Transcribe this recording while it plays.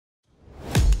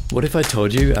What if I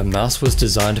told you a mouse was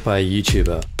designed by a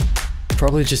YouTuber?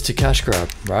 Probably just a cash grab,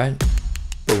 right?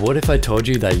 But what if I told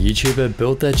you that YouTuber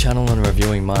built their channel on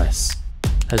reviewing mice?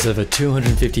 Has over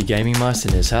 250 gaming mice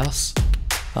in his house,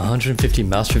 150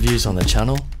 mouse reviews on the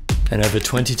channel, and over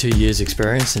 22 years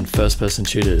experience in first-person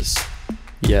shooters.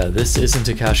 Yeah, this isn't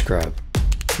a cash grab.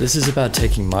 This is about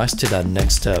taking mice to that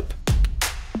next step.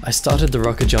 I started the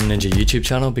Rocket Jump Ninja YouTube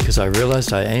channel because I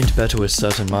realized I aimed better with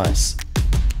certain mice.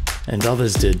 And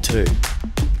others did too.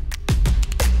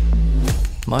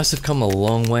 Mice have come a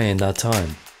long way in that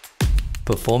time.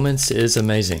 Performance is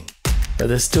amazing, but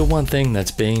there's still one thing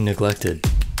that's being neglected.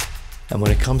 And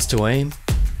when it comes to aim,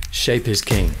 shape is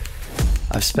king.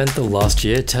 I've spent the last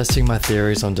year testing my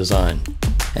theories on design,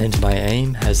 and my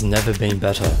aim has never been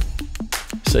better.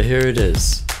 So here it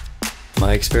is.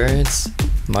 My experience,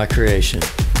 my creation.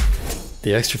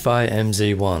 The Xtrfy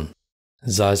MZ1.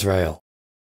 Xtrfy.